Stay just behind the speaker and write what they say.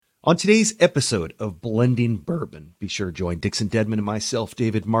On today's episode of Blending Bourbon, be sure to join Dixon Dedman and myself,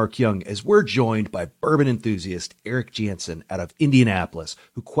 David Mark Young, as we're joined by bourbon enthusiast Eric Jansen out of Indianapolis,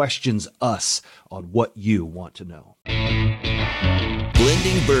 who questions us on what you want to know.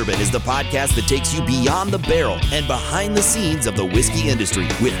 Blending Bourbon is the podcast that takes you beyond the barrel and behind the scenes of the whiskey industry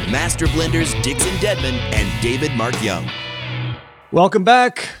with master blenders Dixon Dedman and David Mark Young. Welcome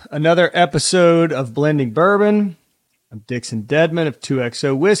back. Another episode of Blending Bourbon. I'm Dixon Dedman of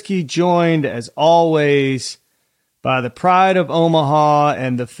 2XO Whiskey, joined as always by the pride of Omaha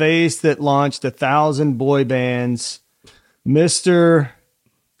and the face that launched 1,000 boy bands, Mr.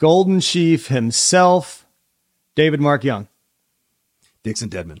 Golden Chief himself, David Mark Young. Dixon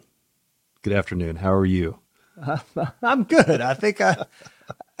Dedman, good afternoon. How are you? I'm good. I think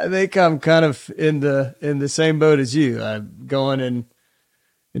I'm kind of in the same boat as you. I'm going in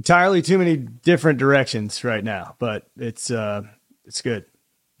entirely too many different directions right now, but it's good.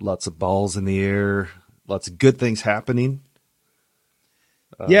 Lots of balls in the air, lots of good things happening.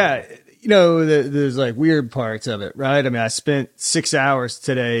 Yeah, there's like weird parts of it, right? I mean, I spent 6 hours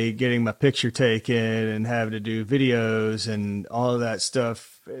today getting my picture taken and having to do videos and all of that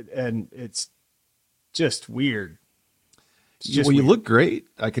stuff, and it's just weird. You look great.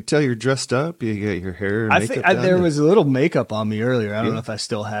 I could tell you're dressed up. You got your hair and makeup done. There was a little makeup on me earlier. I don't know if I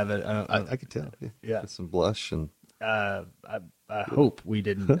still have it. I could tell. Yeah. Some blush and. I hope we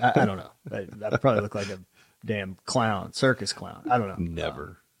didn't. I don't know. I probably look like a damn clown, circus clown. I don't know.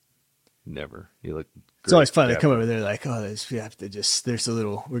 Never. You look great. It's always fun. They come over there like, oh, we have to just. There's a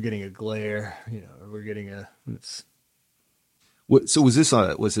little. We're getting a glare. Or we're getting a. So was this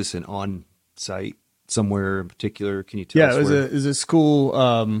an on-site? Somewhere in particular? Can you tell us? Yeah, it was a school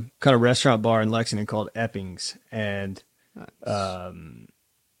kind of restaurant bar in Lexington called Epping's, and nice.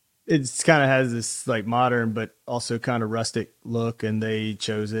 It's kind of has this like modern but also kind of rustic look, and they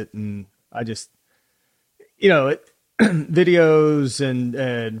chose it, and I just videos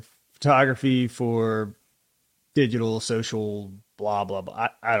and photography for digital, social, blah blah blah.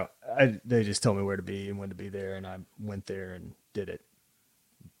 They just told me where to be and when to be there, and I went there and did it.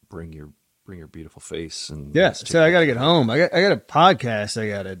 Bring your beautiful face and so I got to get home. I got a podcast. I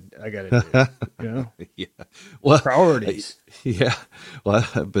got to do, yeah. Well, priorities. Well,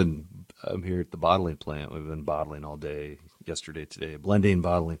 I'm here at the bottling plant. We've been bottling all day, yesterday, today, blending,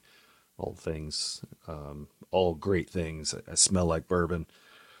 bottling, all things, all great things. I smell like bourbon,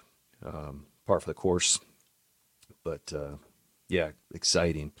 par for the course, but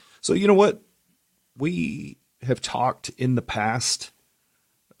exciting. So you know what? We have talked in the past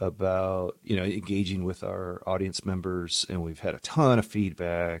about, engaging with our audience members, and we've had a ton of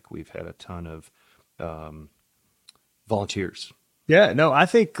feedback. We've had a ton of volunteers. Yeah, no, I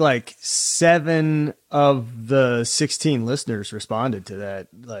think like 7 of the 16 listeners responded to that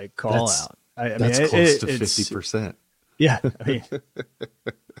call out. That's close to 50%. Yeah, I mean,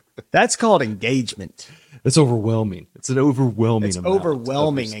 that's called engagement. It's overwhelming. It's an overwhelming amount.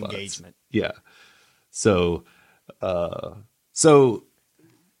 Overwhelming engagement. Yeah. So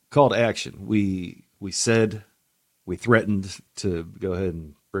call to action. We threatened to go ahead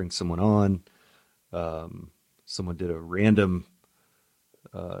and bring someone on. Someone did a random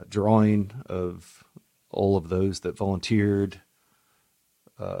drawing of all of those that volunteered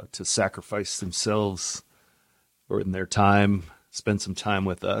to sacrifice themselves or in their time, spend some time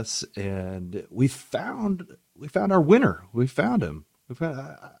with us, and we found our winner. We found him.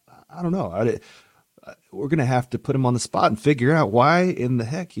 I don't know. We're going to have to put him on the spot and figure out why in the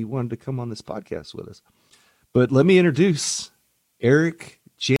heck he wanted to come on this podcast with us. But let me introduce Eric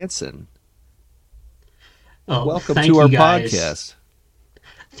Jansen. Welcome to our podcast.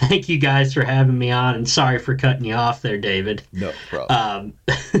 Thank you guys for having me on, and sorry for cutting you off there, David. No problem.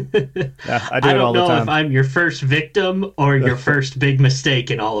 I don't know if I'm your first victim or your first big mistake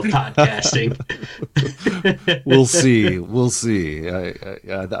in all of podcasting. We'll see.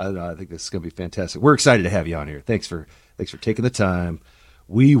 I think this is going to be fantastic. We're excited to have you on here. Thanks for taking the time.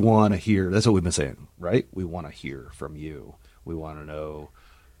 We want to hear. That's what we've been saying, right? We want to hear from you. We want to know.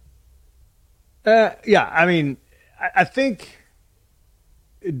 I mean, I think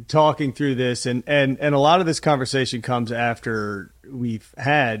talking through this and a lot of this conversation comes after we've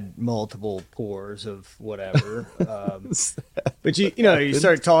had multiple pours of whatever. But you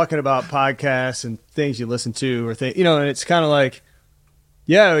start talking about podcasts and things you listen to or and it's kind of like,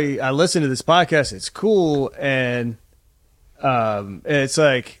 I listen to this podcast. It's cool. And it's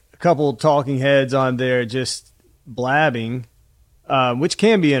like a couple talking heads on there just blabbing, which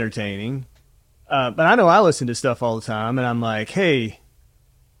can be entertaining. But I know I listen to stuff all the time and I'm like, hey,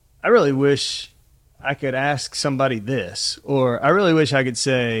 I really wish I could ask somebody this, or I really wish I could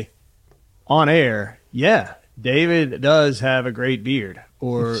say on air, yeah, David does have a great beard,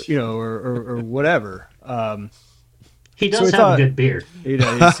 or or whatever. He So does we have a thought, good beard.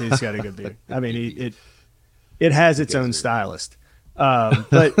 he's got a good beard. I mean, it has its own stylist.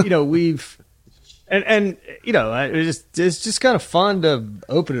 But we've it's just kind of fun to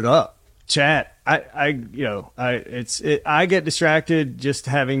open it up, chat. I get distracted just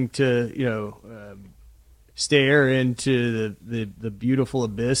having to stare into the beautiful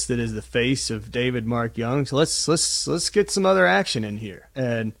abyss that is the face of David Mark Young. So let's get some other action in here.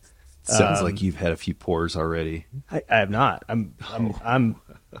 And Sounds like you've had a few pours already. I have not. I'm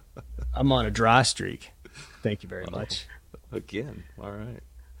on a dry streak. Thank you very much. Again, all right.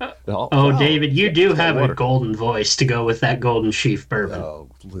 Oh, David, you do have water. a golden voice to go with that golden sheaf bourbon. Oh,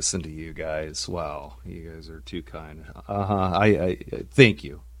 listen to you guys. Wow, you guys are too kind. I thank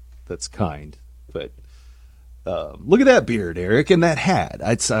you. That's kind. But look at that beard, Eric, and that hat.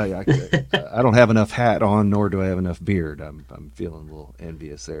 I'd say I don't have enough hat on, nor do I have enough beard. I'm feeling a little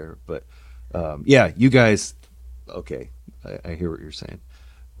envious there. But yeah, you guys. Okay, I hear what you're saying.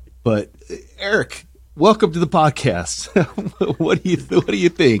 But Eric, welcome to the podcast. What do you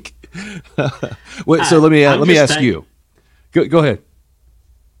think? Wait, so let me ask you. Go ahead.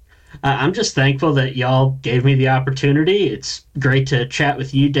 I'm just thankful that y'all gave me the opportunity. It's great to chat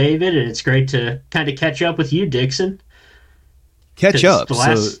with you, David, and it's great to kind of catch up with you, Dixon. Catch up.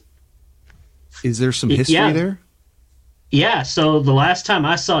 So, So, is there some history there? yeah. So the last time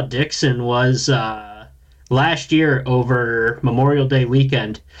I saw Dixon was last year over Memorial Day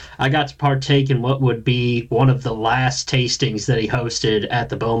weekend. I got to partake in what would be one of the last tastings that he hosted at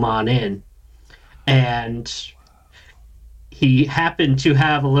the Beaumont Inn, and he happened to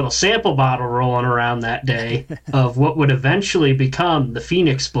have a little sample bottle rolling around that day of what would eventually become the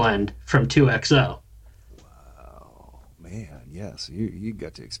Phoenix blend from 2XO. Oh man, yes, you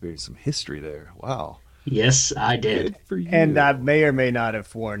got to experience some history there. Wow. Yes, I did. Good for you. And I may or may not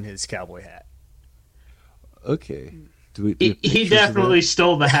have worn his cowboy hat. Okay. Do we have He pictures of definitely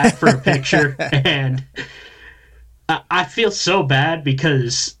stole the hat for a picture, and I feel so bad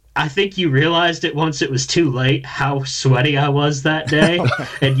because I think you realized it once it was too late how sweaty I was that day,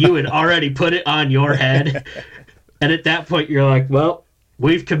 and you had already put it on your head. And at that point, you're like, well,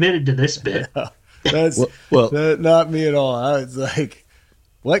 we've committed to this bit. That's not me at all. I was like,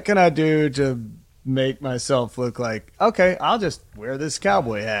 what can I do to make myself look like, okay, I'll just wear this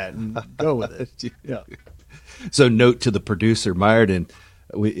cowboy hat and go with it. Yeah. So note to the producer, Myerton,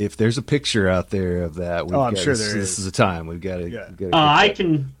 if there's a picture out there of that, I'm sure there this is. is the time. We've got to. Yeah. I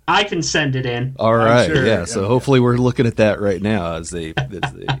can send it in. All right. sure, yeah. So hopefully we're looking at that right now as they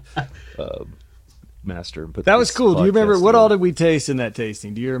master and put. That was this cool. Do you remember podcast what all together. did we taste in that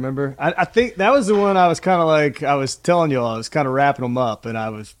tasting? Do you remember? I think that was the one I was kind of like, I was telling you all, I was kind of wrapping them up,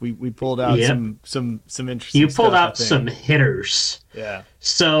 and we pulled out Yep. some interesting You pulled stuff, I out think. some hitters. Yeah.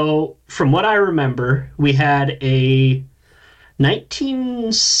 So, from what I remember, we had a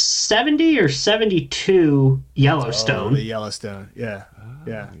 1970 or 72 Yellowstone. Oh, the Yellowstone. Yeah.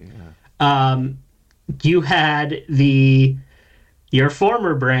 Yeah. You had your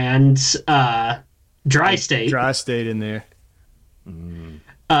former brand's Dry State. Dry State in there.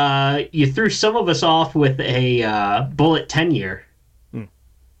 You threw some of us off with a Bullet 10-year.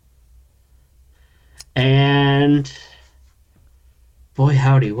 And boy,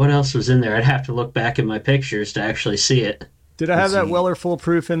 howdy, what else was in there? I'd have to look back in my pictures to actually see it. Did I have that Weller Full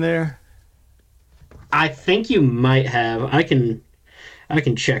Proof in there? I think you might have. I can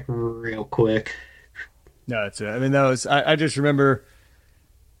check real quick. No, it's. I mean, that was. I just remember.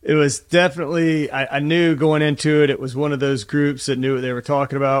 It was definitely. I knew going into it. It was one of those groups that knew what they were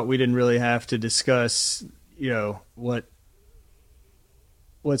talking about. We didn't really have to discuss.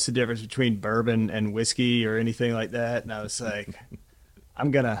 What's the difference between bourbon and whiskey or anything like that. And I was like, I'm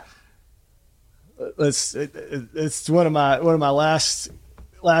gonna. It's one of my last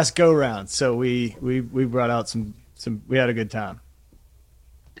go rounds. So we brought out some. We had a good time.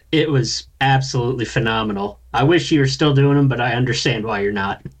 It was absolutely phenomenal. I wish you were still doing them, but I understand why you're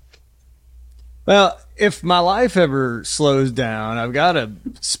not. Well, if my life ever slows down, I've got a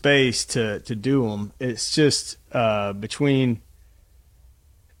space to do them. It's just between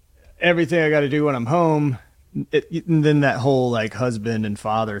everything I got to do when I'm home, and then that whole like husband and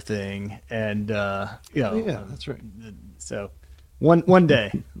father thing, and Yeah, that's right. So one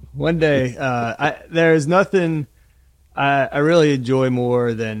day, there's nothing I really enjoy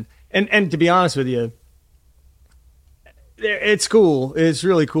more than, and to be honest with you, it's cool. It's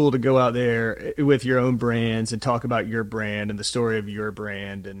really cool to go out there with your own brands and talk about your brand and the story of your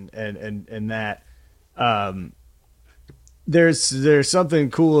brand and that. there's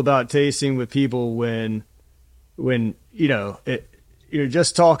something cool about tasting with people when you're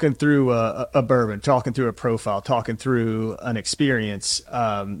just talking through a bourbon, talking through a profile, talking through an experience.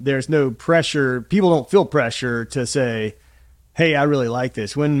 There's no pressure. People don't feel pressure to say, "Hey, I really like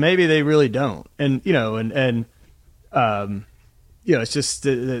this," when maybe they really don't. And it's just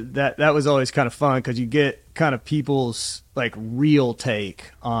that was always kind of fun because you get kind of people's like real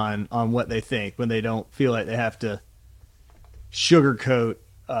take on what they think when they don't feel like they have to sugarcoat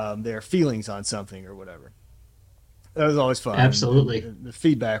their feelings on something or whatever. That was always fun. Absolutely. And the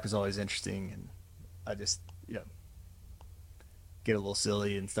feedback was always interesting, and I just get a little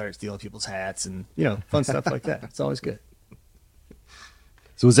silly and start stealing people's hats and fun stuff like that. It's always good.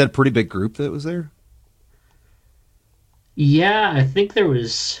 So was that a pretty big group that was there? Yeah, I think there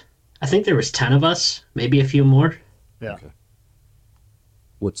was 10 of us, maybe a few more. Yeah. Okay.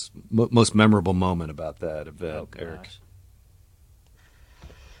 What's most memorable moment about that event, Eric?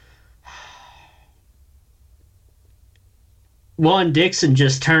 One, Dixon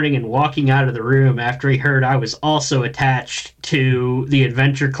just turning and walking out of the room after he heard I was also attached to the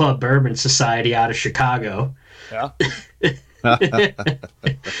Adventure Club Bourbon Society out of Chicago. Yeah.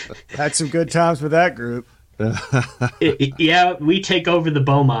 Had some good times with that group. Yeah, we take over the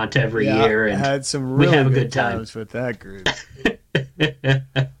Beaumont every year, and had some we really have a good good time times with that group.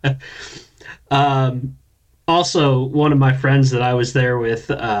 Also, one of my friends that I was there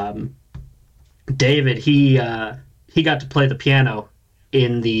with, David, he got to play the piano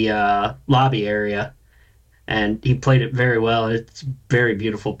in the lobby area, and he played it very well. It's a very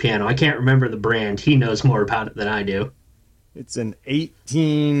beautiful piano. I can't remember the brand. He knows more about it than I do. It's an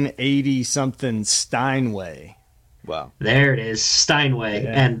 1880 something Steinway. Wow. There it is, Steinway.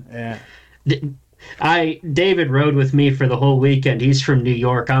 Yeah. David rode with me for the whole weekend. He's from New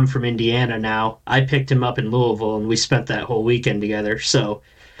York. I'm from Indiana now. I picked him up in Louisville, and we spent that whole weekend together. So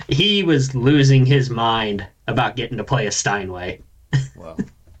he was losing his mind about getting to play a Steinway. Wow.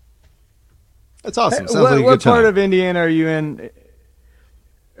 That's awesome. Sounds What, like a what good time. part of Indiana are you in,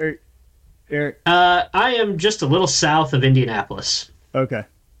 Eric? I am just a little south of Indianapolis. Okay.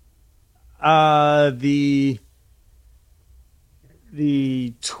 The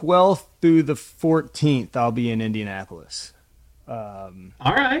 12th through the 14th, I'll be in Indianapolis. All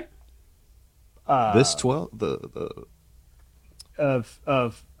right. This 12, the Of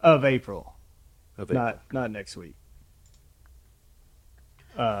April, of it. not next week.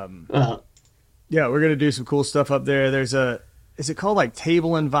 Well, Yeah, we're gonna do some cool stuff up there. Is it called like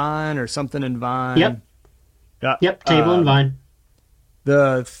Table and Vine or something in Vine? Yep. Yeah. Yep, Table and Vine.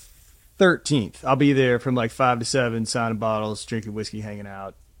 The 13th, I'll be there from like 5 to 7, signing bottles, drinking whiskey, hanging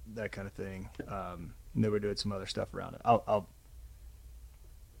out, that kind of thing. And then we're doing some other stuff around it. I'll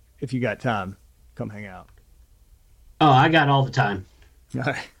if you got time, come hang out. Oh, I got all the time. All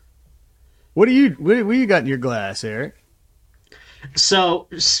right. What do you got in your glass, Eric? So,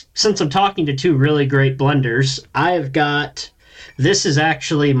 since I'm talking to two really great blenders, I've got. This is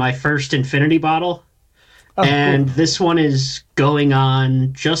actually my first Infinity bottle. Oh, and cool. this one is going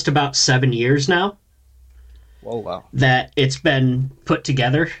on just about 7 years now Oh, wow. that it's been put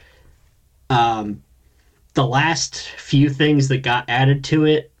together. The last few things that got added to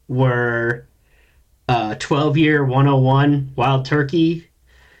it were 12-year 101 Wild Turkey,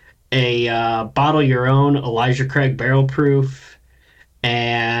 a Bottle Your Own Elijah Craig Barrel Proof,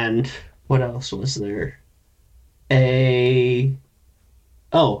 and what else was there? A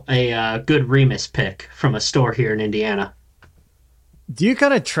good Remus pick from a store here in Indiana. Do you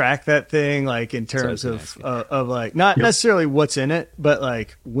kind of track that thing like in terms of like not necessarily what's in it, but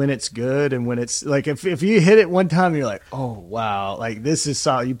like when it's good and when it's like if you hit it one time you're like, oh wow, like this is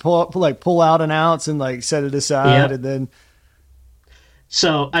solid. You pull out an ounce and like set it aside and then.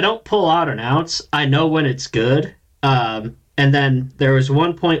 So I don't pull out an ounce. I know when it's good. And then there was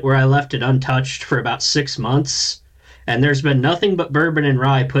one point where I left it untouched for about 6 months. And there's been nothing but bourbon and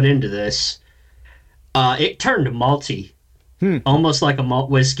rye put into this. It turned malty, almost like a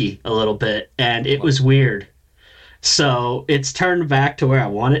malt whiskey a little bit, and it was weird. So it's turned back to where I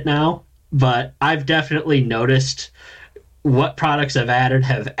want it now, but I've definitely noticed what products I've added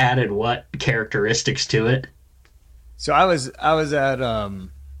have added what characteristics to it. So I was at a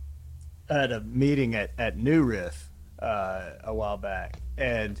meeting at New Riff a while back,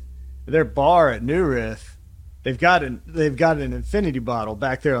 and their bar at New Riff. They've got an Infinity bottle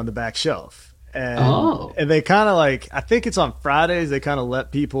back there on the back shelf, and they kind of like I think it's on Fridays. They kind of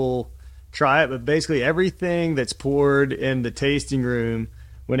let people try it, but basically everything that's poured in the tasting room,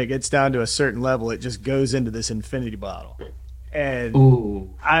 when it gets down to a certain level, it just goes into this Infinity bottle, And Ooh.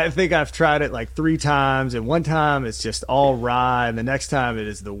 I think I've tried it like 3 times, and one time it's just all rye, and the next time it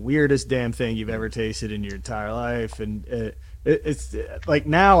is the weirdest damn thing you've ever tasted in your entire life. And it's like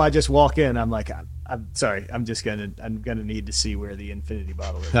now I just walk in, I'm like, I'm sorry, I'm gonna need to see where the infinity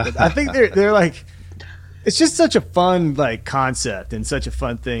bottle is. But I think they're like, it's just such a fun like concept and such a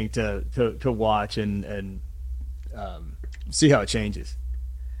fun thing to watch and see how it changes.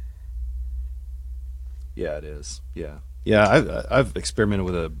 Yeah, it is. Yeah, yeah. I've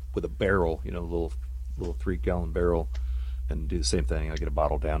experimented with a barrel, a little 3-gallon barrel, and do the same thing. I get a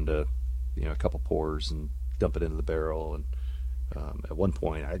bottle down to, a couple pours and dump it into the barrel. And at one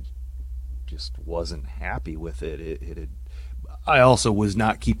point, I just wasn't happy with it. It had. I also was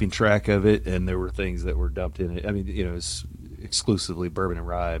not keeping track of it, and there were things that were dumped in it. I mean, it's exclusively bourbon and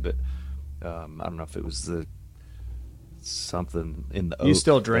rye, but I don't know if it was something in the oak. You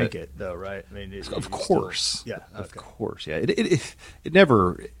still drink it though, right? I mean, of course, still, yeah, of course, yeah. It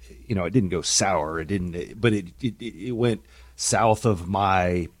never, it didn't go sour. It didn't, but it went south of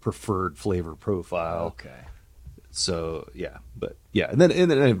my preferred flavor profile. Okay. So yeah, but yeah, and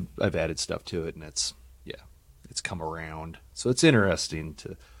then I've added stuff to it, and it's come around. So it's interesting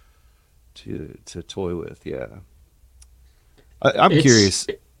to toy with. Yeah, I'm curious.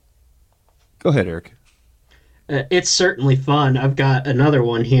 Go ahead, Eric. It's certainly fun. I've got another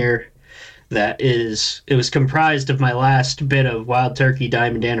one here it was comprised of my last bit of Wild Turkey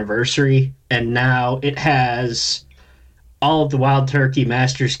Diamond Anniversary, and now it has all of the Wild Turkey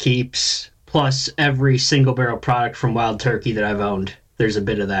Master's Keeps, plus every single barrel product from Wild Turkey that I've owned. There's a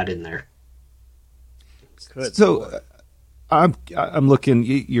bit of that in there. Good. So I'm looking.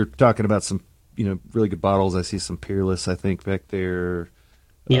 You're talking about some really good bottles. I see some Peerless, I think, back there.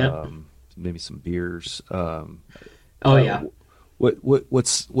 Yeah. Maybe some beers. Yeah.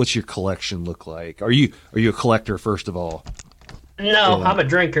 What's your collection look like? Are you a collector first of all? No, I'm a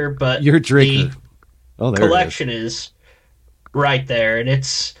drinker, but you're a drinker. The collection is right there, and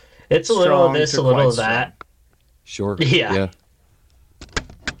it's a little of this, a little of that. Sure. Yeah.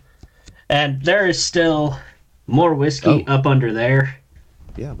 And there is still more whiskey up under there.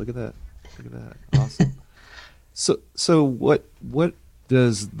 Yeah, look at that. Awesome. So what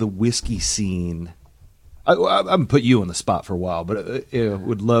does the whiskey scene? I'm gonna put you on the spot for a while, but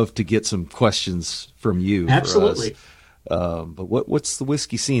would love to get some questions from you. Absolutely. For us. But what's the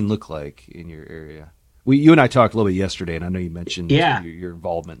whiskey scene look like in your area? You and I talked a little bit yesterday, and I know you mentioned your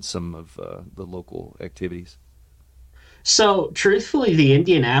involvement in some of the local activities. So, truthfully, the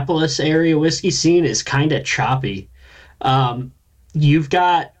Indianapolis area whiskey scene is kind of choppy. You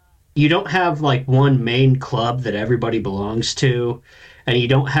don't have like one main club that everybody belongs to, and you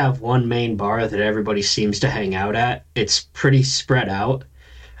don't have one main bar that everybody seems to hang out at. It's pretty spread out.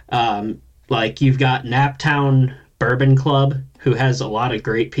 Like you've got Naptown Bourbon Club, who has a lot of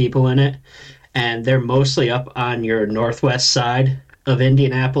great people in it, and they're mostly up on your northwest side of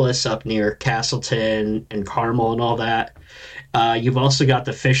Indianapolis, up near Castleton and Carmel and all that. You've also got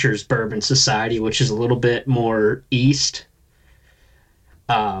the Fishers Bourbon Society, which is a little bit more east.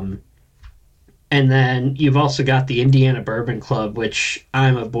 And then you've also got the Indiana Bourbon Club, which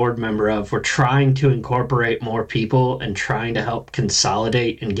I'm a board member of. We're trying to incorporate more people and trying to help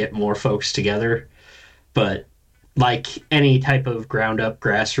consolidate and get more folks together. But like any type of ground up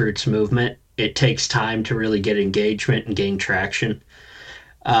grassroots movement, it takes time to really get engagement and gain traction.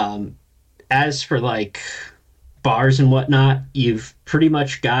 As for like bars and whatnot, you've pretty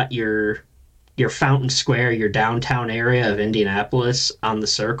much got your Fountain Square, your downtown area of Indianapolis on the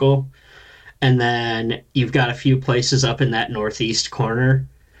circle. And then you've got a few places up in that northeast corner.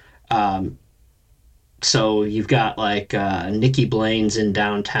 So you've got like Nikki Blaine's in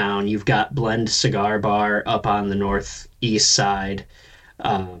downtown. You've got Blend Cigar Bar up on the northeast side.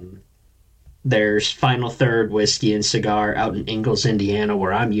 There's Final Third Whiskey and Cigar out in Ingalls, Indiana,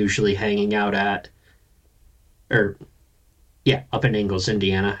 where I'm usually hanging out at. Up in Ingalls,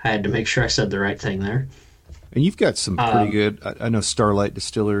 Indiana. I had to make sure I said the right thing there. And you've got some pretty good. I know Starlight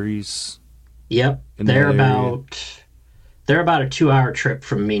Distilleries. Yep, they're about a 2-hour trip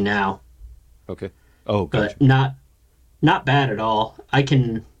from me now. Okay. Oh, gotcha. But not bad at all.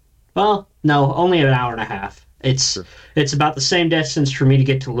 Only an hour and a half. It's about the same distance for me to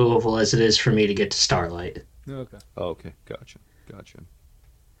get to Louisville as it is for me to get to Starlight. Okay. Oh, okay. Gotcha.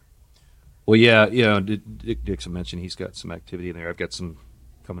 Well, yeah. Dixon mentioned he's got some activity in there. I've got some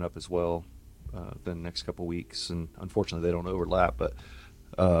coming up as well, the next couple weeks, and unfortunately they don't overlap. But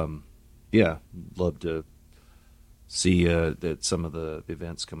love to see that some of the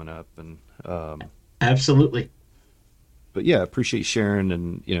events coming up, and absolutely. But yeah, appreciate you sharing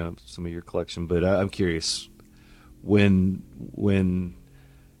and some of your collection. But I'm curious, when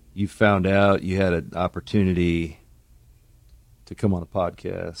you found out you had an opportunity to come on the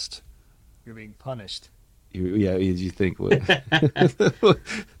podcast, You're being punished. did you think what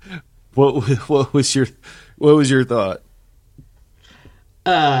what was your thought?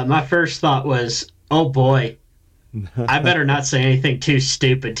 My first thought was, oh boy, I better not say anything too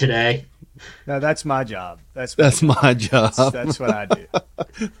stupid today. No, that's my job. That's my job. That's what I do.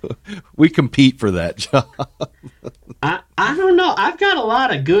 We compete for that job. I don't know. I've got a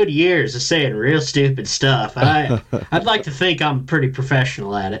lot of good years of saying real stupid stuff. I'd like to think I'm pretty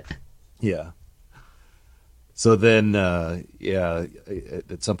professional at it. Yeah. So then, at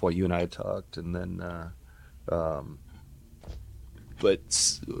some point you and I had talked, and then, but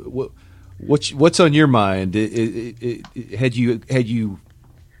what's on your mind? Had you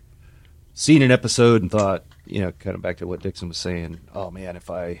seen an episode and thought, kind of back to what Dixon was saying, oh man, if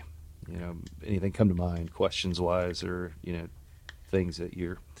I, anything come to mind, questions wise, or, things that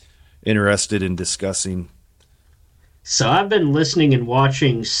you're interested in discussing? So I've been listening and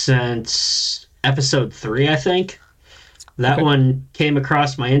watching since episode 3, I think. That Okay. one came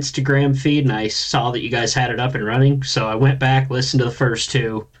across my Instagram feed, and I saw that you guys had it up and running. So I went back, listened to the first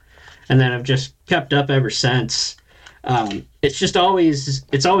 2, and then I've just kept up ever since. It's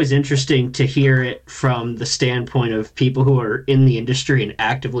always interesting to hear it from the standpoint of people who are in the industry and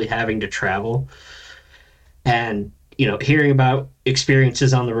actively having to travel, and hearing about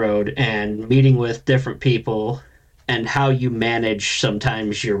experiences on the road and meeting with different people and how you manage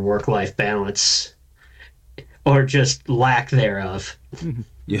sometimes your work-life balance or just lack thereof.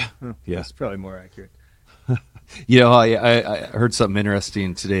 Yeah. Yeah. That's probably more accurate. I heard something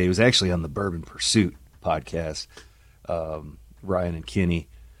interesting today. It was actually on the Bourbon Pursuit podcast. Ryan and Kenny,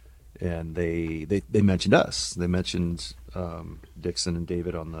 and they mentioned us. They mentioned Dixon and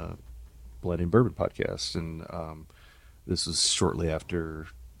David on the Blending Bourbon podcast, and this was shortly after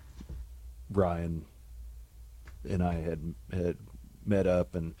Ryan and I had met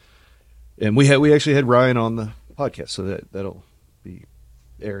up, and we actually had Ryan on the podcast, so that'll be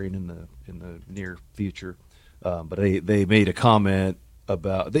airing in the near future. But they made a comment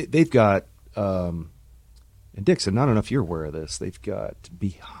about they've got. And Dixon, I don't know if you're aware of this. They've got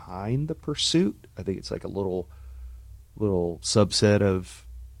Behind the Pursuit. I think it's like a little subset of,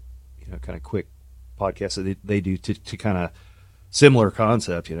 kind of quick podcasts that they do to kind of similar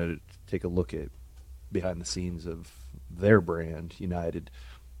concept, to take a look at behind the scenes of their brand, United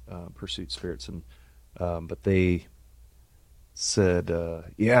Pursuit Spirits. And but they said,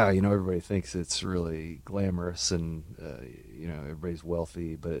 everybody thinks it's really glamorous and, everybody's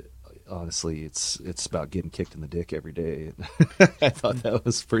wealthy, but honestly, it's about getting kicked in the dick every day. I thought that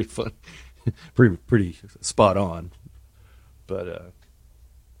was pretty fun, pretty spot on. But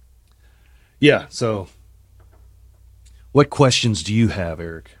so what questions do you have,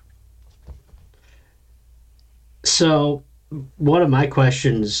 Eric? So one of my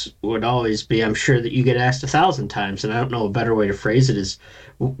questions would always be, I'm sure that you get asked 1,000 times, and I don't know a better way to phrase it, is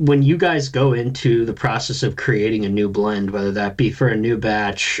when you guys go into the process of creating a new blend, whether that be for a new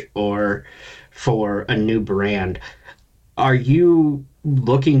batch or for a new brand, are you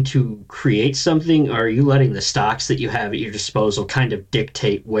looking to create something, or are you letting the stocks that you have at your disposal kind of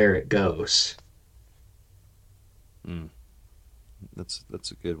dictate where it goes?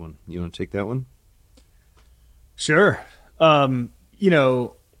 That's a good one. You want to take that one? Sure. I'm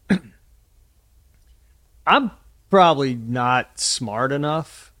probably not smart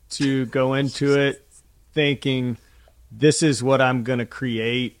enough to go into it thinking this is what I'm going to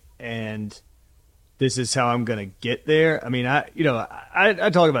create and this is how I'm going to get there. I mean, I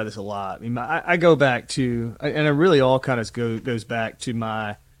talk about this a lot. I mean, I go back to, and it really all kind of goes back to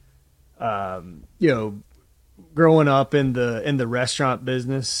my, growing up in the restaurant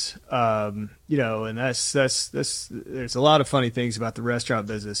business, and that's there's a lot of funny things about the restaurant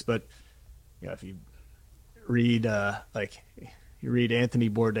business, but if you read you read Anthony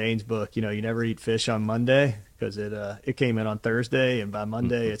Bourdain's book, you never eat fish on Monday because it came in on Thursday and by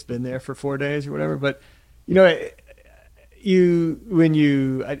Monday it's been there for 4 days or whatever. But when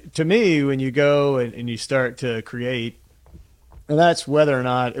you go and you start to create, and that's whether or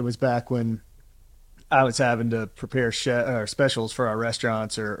not it was back when I was having to prepare specials for our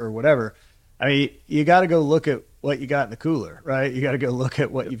restaurants or whatever. I mean, you got to go look at what you got in the cooler, right? You got to go look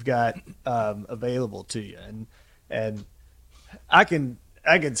at what you've got available to you, and I can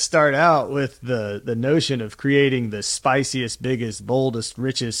start out with the notion of creating the spiciest, biggest, boldest,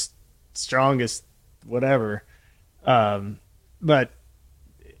 richest, strongest, whatever. But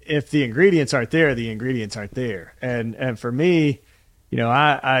if the ingredients aren't there, the ingredients aren't there. And for me,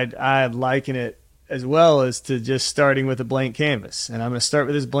 I liken it as well as to just starting with a blank canvas. And I'm going to start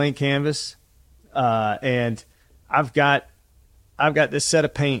with this blank canvas, and I've got this set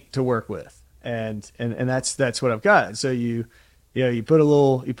of paint to work with, and that's what I've got. So you put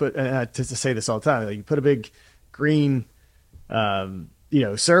to say this all the time, you put a big green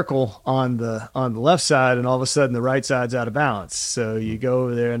circle on the left side, and all of a sudden the right side's out of balance. So you go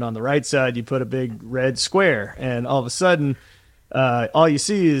over there, and on the right side you put a big red square, and all of a sudden all you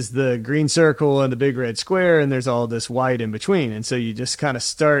see is the green circle and the big red square, and there's all this white in between. And so you just kind of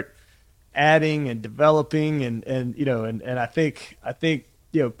start adding and developing, and I think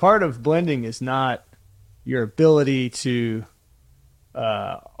part of blending is not your ability to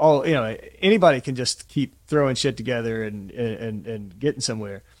anybody can just keep throwing shit together and getting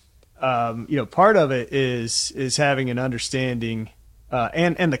somewhere. Part of it is having an understanding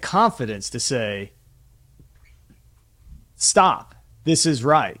and the confidence to say, stop, this is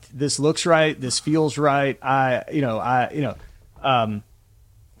right, this looks right, this feels right. I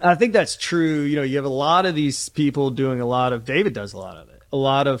think that's true. You have a lot of these people doing David does a lot of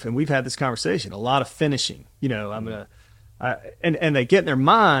it, and we've had this conversation, a lot of finishing. And they get in their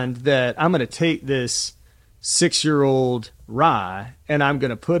mind that I'm going to take this 6-year-old rye and I'm going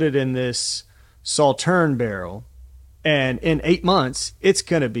to put it in this Sauterne barrel, and in 8 months it's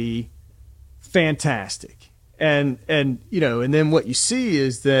going to be fantastic. And then what you see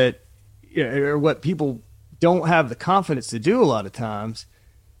is that, or what people don't have the confidence to do a lot of times,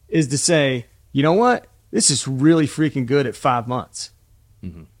 is to say, you know what, this is really freaking good at 5 months.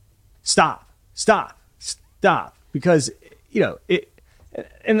 Mm-hmm. Stop, because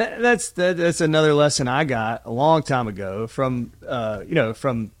that's another lesson I got a long time ago from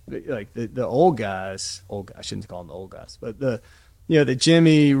like the old guys. I shouldn't call them the old guys, but the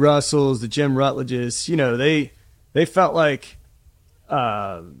Jimmy Russells, the Jim Rutledges. They felt like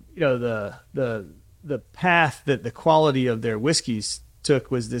the path that the quality of their whiskeys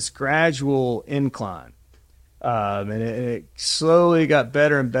took was this gradual incline, and it slowly got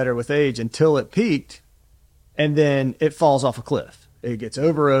better and better with age until it peaked, and then it falls off a cliff. It gets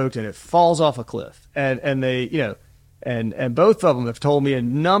over oaked and it falls off a cliff. And they, and both of them have told me a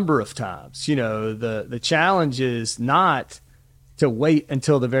number of times, the challenge is not to wait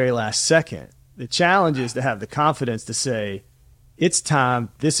until the very last second. The challenge is to have the confidence to say, it's time,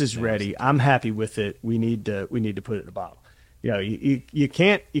 this is ready, I'm happy with it, we need to put it in a bottle. You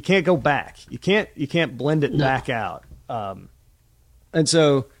can't go back. You can't blend it back out. And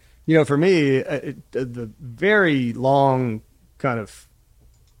so, for me, the very long kind of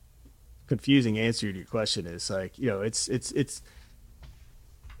confusing answer to your question is like, it's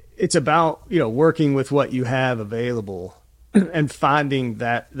about, working with what you have available and finding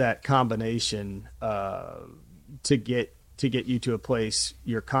that combination to get you to a place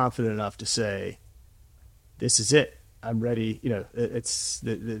you're confident enough to say, this is it. I'm ready. I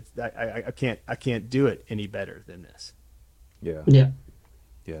can't do it any better than this. Yeah. Yeah.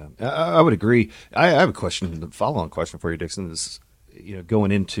 Yeah. I would agree. I have a question, the follow-on question for you, Dixon, is,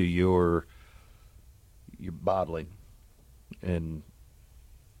 going into your bottling and,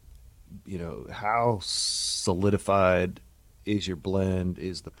 how solidified is your blend,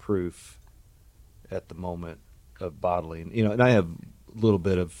 is the proof at the moment of bottling, and I have a little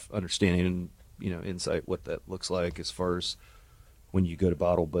bit of understanding and, insight what that looks like as far as when you go to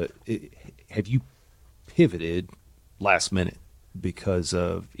bottle, but have you pivoted last minute because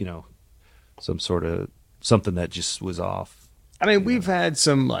of, something that just was off? I mean, we've had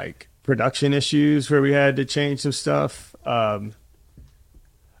some like production issues where we had to change some stuff.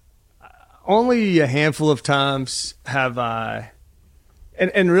 Only a handful of times have I,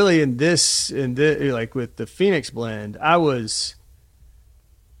 and really in this, like with the Phoenix blend, I was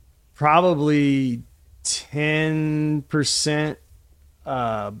probably 10%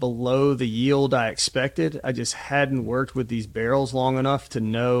 below the yield I expected. I just hadn't worked with these barrels long enough to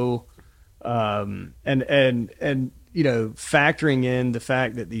know, and factoring in the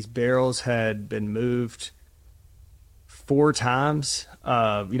fact that these barrels had been moved 4 times,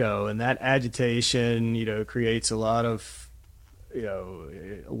 and that agitation, creates a lot of,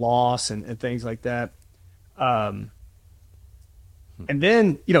 loss and things like that. And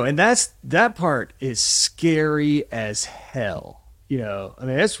then, and that part is scary as hell. I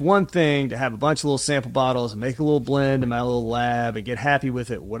mean, it's one thing to have a bunch of little sample bottles and make a little blend in my little lab and get happy with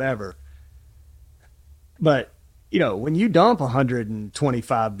it, whatever. But, when you dump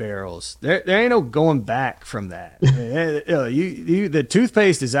 125 barrels, there ain't no going back from that. The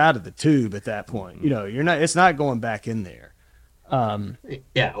toothpaste is out of the tube at that point. It's not going back in there.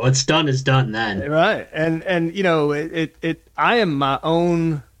 Yeah, what's done is done then. Right. And I am my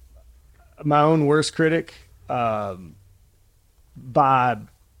own my own worst critic by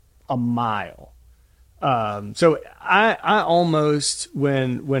a mile. So I almost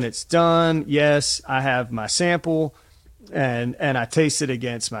when it's done, yes, I have my sample and I taste it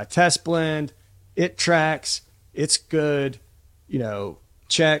against my test blend. It tracks. It's good. You know,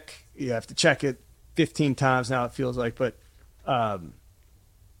 check. You have to check it 15 times now. It feels like, but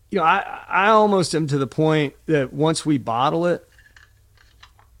you know, I almost am to the point that once we bottle it,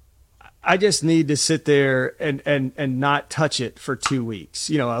 I just need to sit there and not touch it for 2 weeks.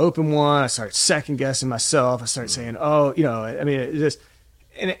 You know, I open one, I start second guessing myself. I start saying, oh, you know, I mean, it just,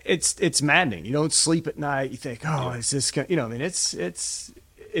 and it's maddening. You don't sleep at night. You think, oh, is this going to, you know, I mean,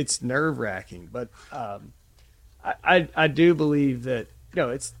 it's nerve wracking, but I do believe that, you know,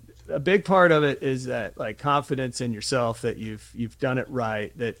 it's a big part of it is that like confidence in yourself that you've done it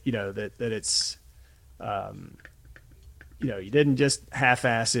right, that, you know, that it's, you know, you didn't just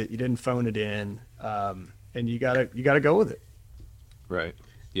half-ass it, you didn't phone it in, and you gotta go with it. Right.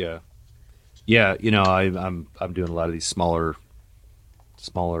 Yeah. Yeah. You know, I'm doing a lot of these smaller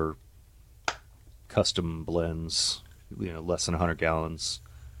custom blends. You know, less than 100 gallons,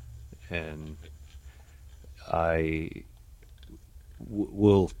 and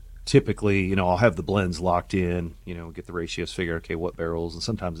will typically, you know, I'll have the blends locked in. You know, get the ratios figured. Okay, what barrels, and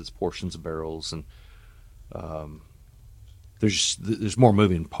sometimes it's portions of barrels, and there's more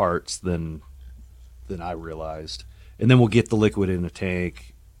moving parts than I realized. And then we'll get the liquid in a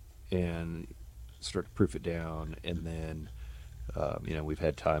tank and start to proof it down. And then, you know, we've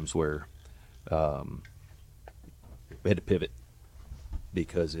had times where we had to pivot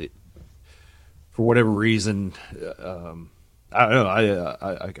because it, for whatever reason, I don't know.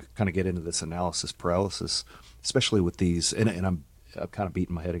 I kind of get into this analysis paralysis, especially with these, and I'm kind of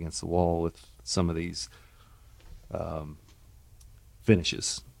beating my head against the wall with some of these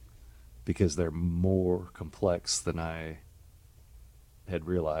finishes because they're more complex than I had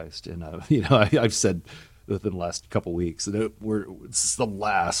realized. And you know, I've said within the last couple weeks that this is the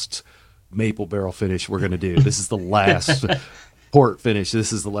last maple barrel finish we're going to do. This is the last port finish.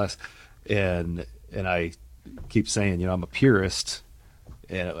 This is the last, and I keep saying, you know, I'm a purist,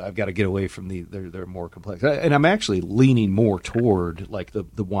 and I've got to get away from they're more complex. And I'm actually leaning more toward like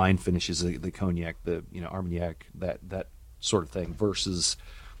the wine finishes, the cognac, the, you know, Armagnac, that sort of thing versus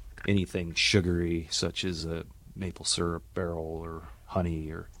anything sugary such as a maple syrup barrel or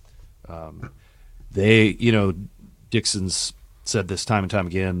honey or they, you know, Dixon's said this time and time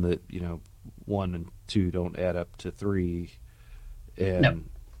again that, you know, 1 and 2 don't add up to 3, and No.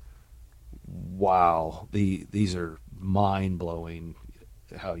 wow, these are mind blowing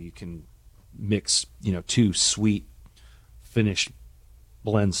how you can mix, you know, 2 sweet finished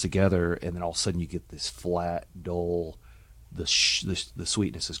blends together, and then all of a sudden you get this flat, dull. The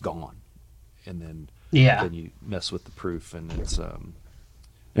sweetness is gone, and then you mess with the proof, and it's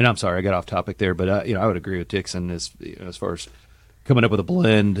and I'm sorry I got off topic there, but you know, I would agree with Dixon as, you know, as far as coming up with a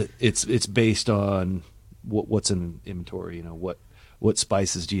blend. It's based on what's in inventory. You know, what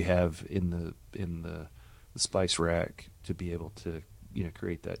spices do you have in the spice rack to be able to, you know,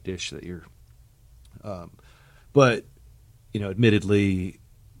 create that dish that you're. But you know, admittedly,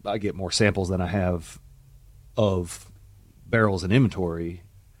 I get more samples than I have of barrels in inventory,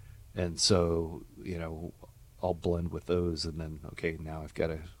 and so, you know, I'll blend with those, and then okay, now we've got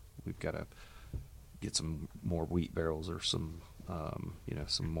to get some more wheat barrels or some you know,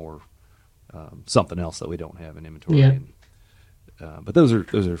 some more something else that we don't have in inventory. Yeah. And, but those are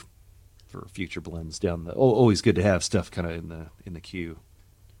for future blends down the. Always good to have stuff kind of in the queue.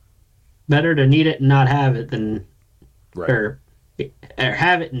 Better to need it and not have it than Right. or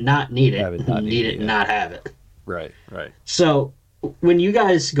have it and not need it, Have it, not need need it it, and yeah. not have it. Right. So when you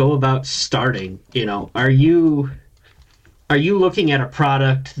guys go about starting, you know, are you looking at a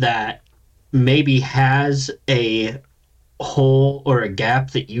product that maybe has a hole or a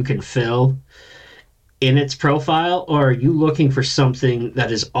gap that you can fill in its profile, or are you looking for something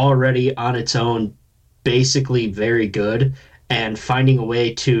that is already on its own basically very good and finding a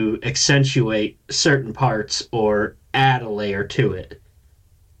way to accentuate certain parts or add a layer to it?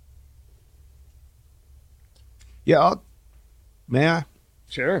 Yeah. May I?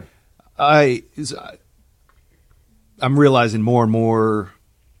 Sure. I'm realizing more and more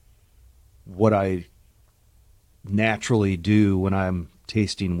what I naturally do when I'm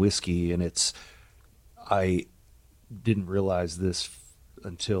tasting whiskey, and I didn't realize this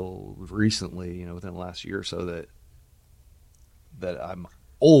until recently, you know, within the last year or so, that I'm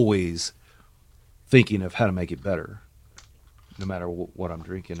always thinking of how to make it better, no matter what I'm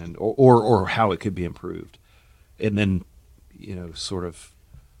drinking, and or how it could be improved, and then, you know, sort of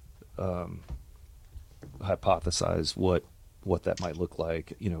hypothesize what that might look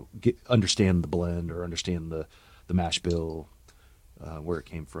like. Understand the blend or understand the mash bill, where it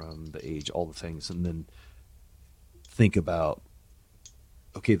came from, the age, all the things, and then think about,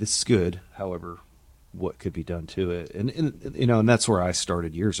 okay, this is good. However, what could be done to it? And that's where I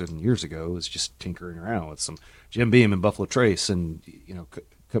started years and years ago, was just tinkering around with some Jim Beam and Buffalo Trace, and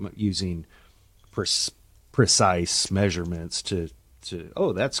come up using precise measurements to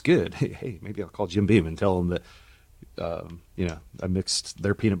oh, that's good. Hey, maybe I'll call Jim Beam and tell him that I mixed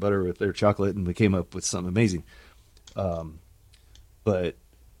their peanut butter with their chocolate and we came up with something amazing. But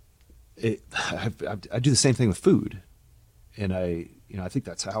I do the same thing with food, and I think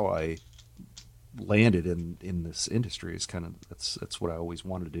that's how I landed in this industry. Is kind of that's what I always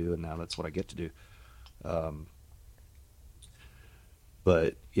wanted to do, and now that's what I get to do.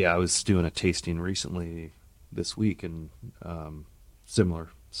 But yeah, I was doing a tasting recently this week, and similar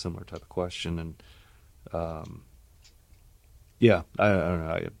type of question, and yeah, I don't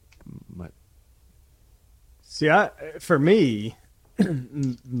know. See, for me,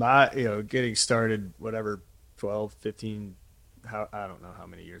 my getting started, whatever, 12, 15, I don't know how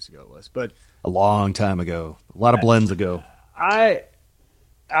many years ago it was, but A long time ago, a lot of blends ago. I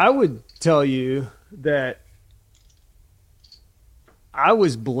would tell you that I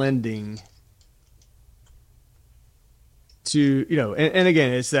was blending to, and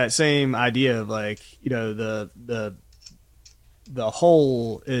again, it's that same idea of like, the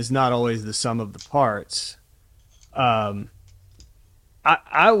whole is not always the sum of the parts. I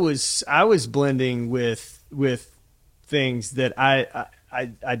was blending with things that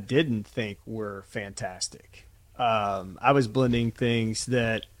I didn't think were fantastic. I was blending things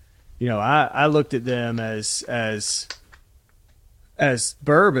that, I looked at them as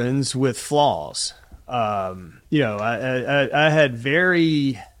bourbons with flaws. I had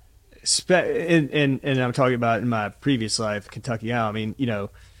very and I'm talking about in my previous life, Kentucky Owl. I mean,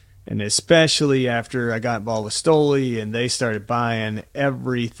 and especially after I got involved with Stoli and they started buying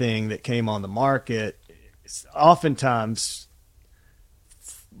everything that came on the market, it's oftentimes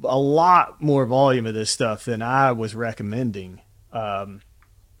a lot more volume of this stuff than I was recommending. But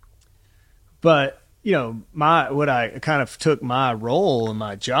what I kind of took my role and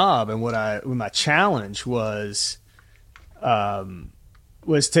my job and what my challenge was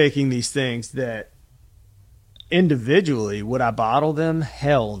taking these things that individually, would I bottle them?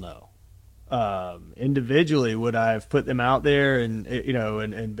 Hell no. Individually, would I have put them out there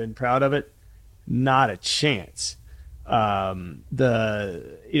and been proud of it? Not a chance. But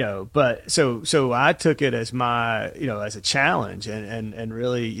so I took it as my, as a challenge and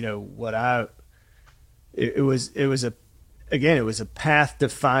really, it was a path to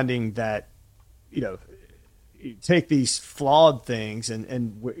finding that, you take these flawed things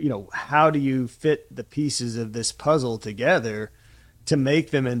and how do you fit the pieces of this puzzle together to make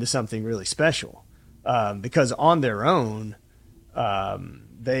them into something really special? Because on their own,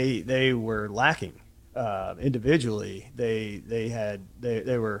 they were lacking. Individually, they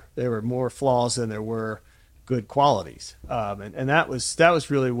were more flaws than there were good qualities. And that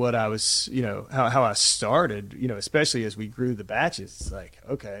was really what I was, how I started, especially as we grew the batches. It's like,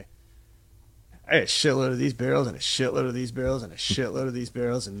 okay, I had a shitload of these barrels and a shitload of these barrels and a shitload of these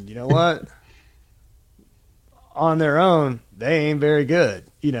barrels. And you know what? On their own, they ain't very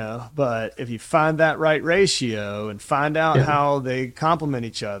good, but if you find that right ratio and find out how they complement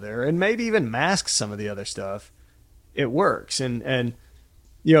each other and maybe even mask some of the other stuff, it works. And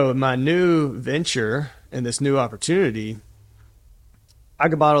my new venture and this new opportunity, I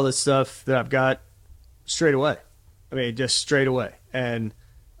could bottle this stuff that I've got straight away. I mean, just straight away. And,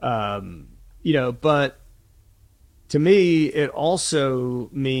 but to me, it also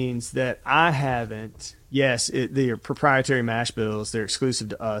means that I haven't, they're proprietary mash bills. They're exclusive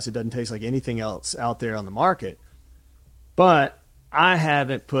to us. It doesn't taste like anything else out there on the market. But I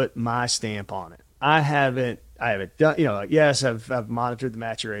haven't put my stamp on it. I haven't done, yes, I've monitored the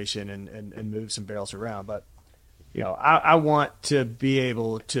maturation and moved some barrels around. But, I want to be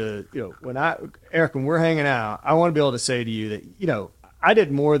able to, Eric, when we're hanging out, I want to be able to say to you that, I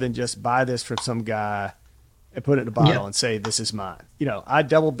did more than just buy this from some guy and put it in a bottle and say, this is mine. I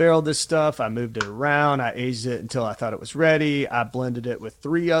double barreled this stuff. I moved it around. I aged it until I thought it was ready. I blended it with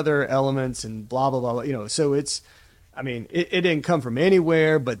 3 other elements and blah, blah, blah, blah. So it didn't come from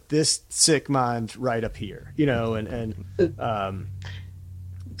anywhere but this sick mind right up here, so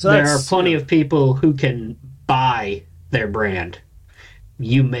there are plenty of people who can buy their brand.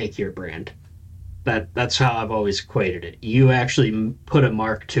 You make your brand. That's how I've always equated it. You actually put a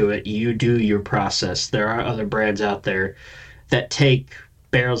mark to it. You do your process. There are other brands out there that take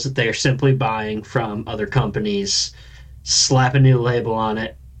barrels that they're simply buying from other companies, slap a new label on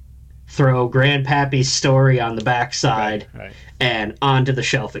it, throw Grandpappy's story on the backside, Right. and onto the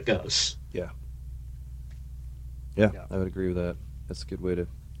shelf it goes. Yeah. Yeah, Yeah. I would agree with that. That's a good way to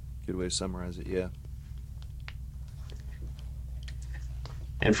summarize it. Yeah.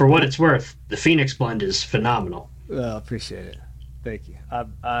 And for what it's worth, the Phoenix blend is phenomenal. Well, appreciate it. Thank you.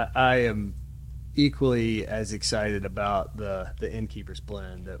 I am equally as excited about the Innkeeper's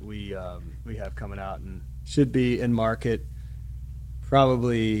blend that we have coming out and should be in market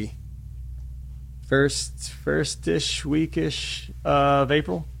probably first-ish weekish of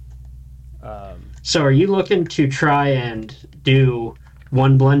April. So are you looking to try and do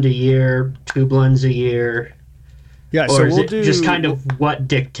one blend a year, two blends a year? Yeah, Or so is we'll it do just kind of what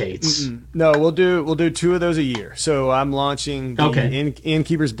dictates? No, we'll do two of those a year. So I'm launching the Okay.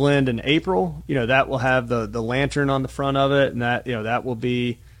 Innkeeper's blend in April. That will have the lantern on the front of it, and that will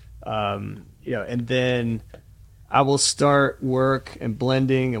be, and then I will start work and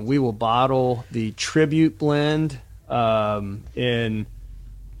blending, and we will bottle the tribute blend in.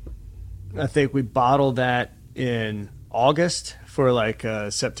 I think we bottled that in August for like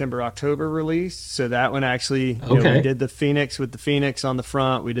a September, October release. So that one actually, Okay. we did the Phoenix with the Phoenix on the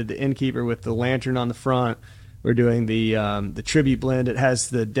front. We did the Innkeeper with the lantern on the front. We're doing the tribute blend. It has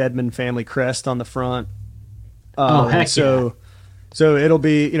the Deadman family crest on the front. Heck so it'll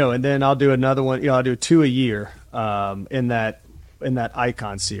be, and then I'll do another one. I'll do two a year in that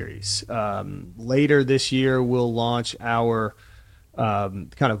Icon series. Later this year, we'll launch our kind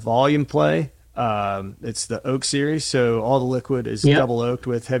of volume play. It's the oak series, so all the liquid is Yep. double oaked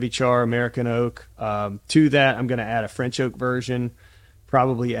with heavy char American oak. To that, I'm going to add a French oak version,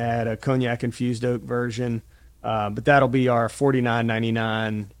 probably add a cognac infused oak version. But that'll be our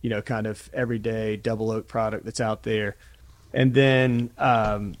 $49.99, kind of everyday double oak product that's out there. And then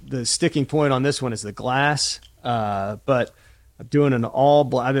the sticking point on this one is the glass. But I'm doing an all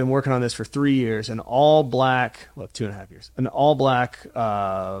black. I've been working on this for 3 years. An all black, 2.5 years. An all black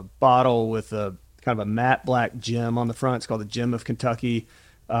bottle with a kind of a matte black gem on the front. It's called the Gem of Kentucky.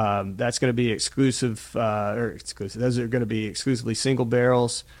 That's going to be exclusive. Those are going to be exclusively single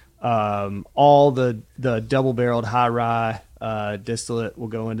barrels. All the double barreled high rye distillate will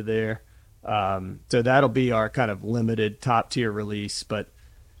go into there. So that'll be our kind of limited top tier release. But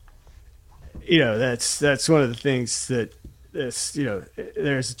that's one of the things that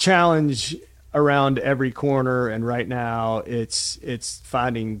there's a challenge around every corner, and right now it's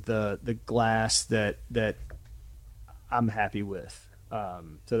finding the glass that I'm happy with.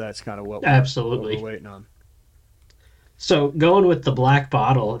 So that's kind of what Absolutely. we're waiting on. So going with the black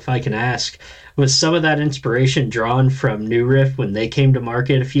bottle, if I can ask, was some of that inspiration drawn from New Riff when they came to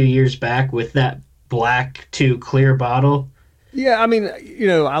market a few years back with that black to clear bottle? Yeah, I mean,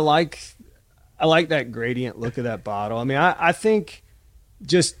 I like that gradient look of that bottle. I mean, I think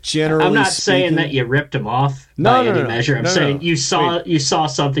just generally I'm not speaking, saying that you ripped them off No, by no, any no, measure. I'm no, saying no. you saw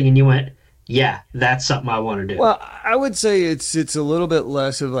something and you went, yeah, that's something I want to do. Well, I would say it's a little bit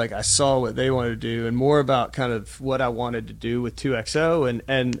less of like I saw what they wanted to do, and more about kind of what I wanted to do with 2XO.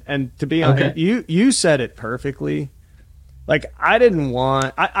 And to be honest, Okay. you said it perfectly. Like I didn't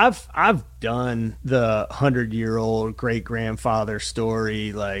want. I've done the 100-year-old great grandfather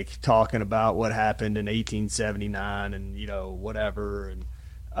story, like talking about what happened in 1879 and whatever,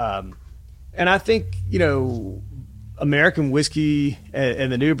 and I think American whiskey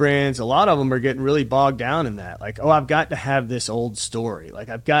and the new brands, a lot of them are getting really bogged down in that. Like, I've got to have this old story. Like,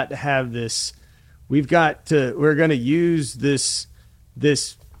 I've got to have this. We're going to use this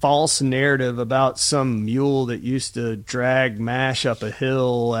false narrative about some mule that used to drag mash up a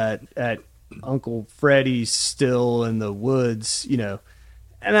hill at Uncle Freddie's still in the woods,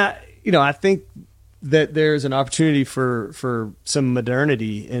 And I think that there's an opportunity for some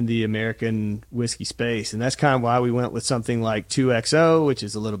modernity in the American whiskey space. And that's kind of why we went with something like 2XO, which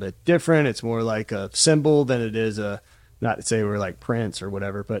is a little bit different. It's more like a symbol than it is not to say we're like Prince or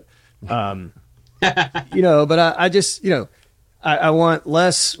whatever, but, but I just, I want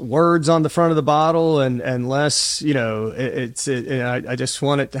less words on the front of the bottle and less, I just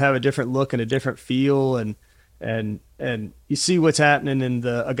want it to have a different look and a different feel. And you see what's happening in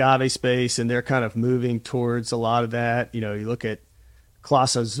the agave space, and they're kind of moving towards a lot of that. You look at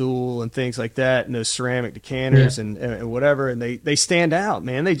Clase Azul and things like that, and those ceramic decanters and whatever, and they stand out,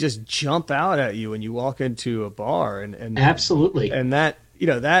 man. They just jump out at you when you walk into a bar. And Absolutely. And that,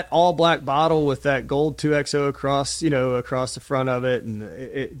 that all black bottle with that gold 2XO across the front of it, and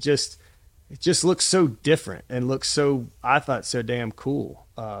it just looks so different and looks so, I thought, so damn cool.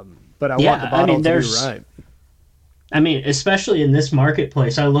 But I want the bottle to be right. I mean, especially in this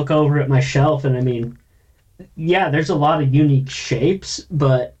marketplace, I look over at my shelf and I mean, yeah, there's a lot of unique shapes,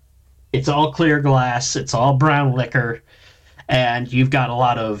 but it's all clear glass, it's all brown liquor, and you've got a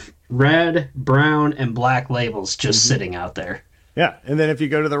lot of red, brown, and black labels just sitting out there. Yeah, and then if you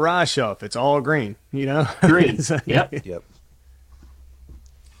go to the rye shelf, it's all green. Green. It's like- Yep. Yep.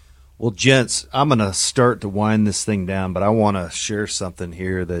 Well, gents, I'm going to start to wind this thing down, but I want to share something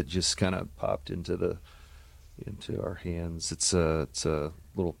here that just kind of popped into our hands. It's a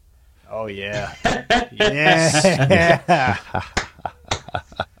little. Oh yeah, yeah.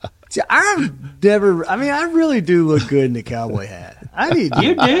 See, I've never. I mean, I really do look good in a cowboy hat. I need.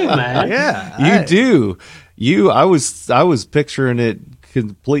 You do, man. Yeah, You do. I was picturing it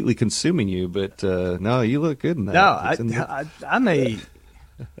completely consuming you, but no, you look good in that. No, It's in the-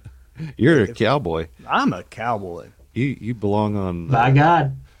 you're a cowboy. I'm a cowboy. You belong on By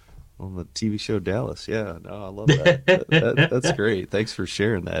God. on the TV show Dallas. Yeah, no, I love that. That's great. Thanks for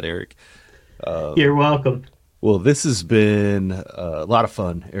sharing that, Eric. You're welcome. Well, this has been a lot of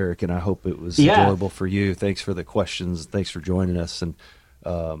fun, Eric, and I hope it was enjoyable for you. Thanks for the questions. Thanks for joining us, and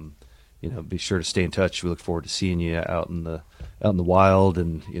be sure to stay in touch. We look forward to seeing you out in the wild,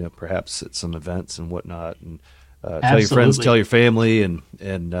 and perhaps at some events and whatnot. And tell your friends, tell your family, and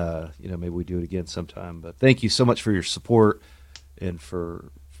maybe we do it again sometime. But thank you so much for your support and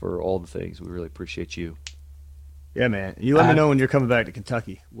for all the things. We really appreciate you. Yeah, man. You let me know when you're coming back to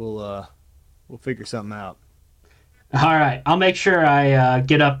Kentucky. We'll figure something out. All right. I'll make sure I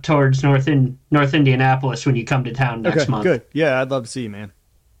get up towards North Indianapolis when you come to town next month. Good. Yeah, I'd love to see you, man.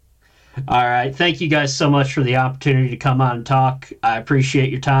 All right. Thank you guys so much for the opportunity to come on and talk. I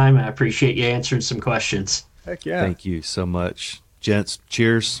appreciate your time. I appreciate you answering some questions. Heck yeah. Thank you so much. Gents,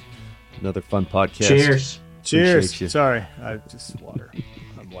 cheers. Another fun podcast. Cheers. Cheers. Appreciate you. Sorry, I just water.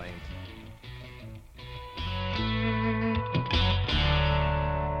 I'm lame.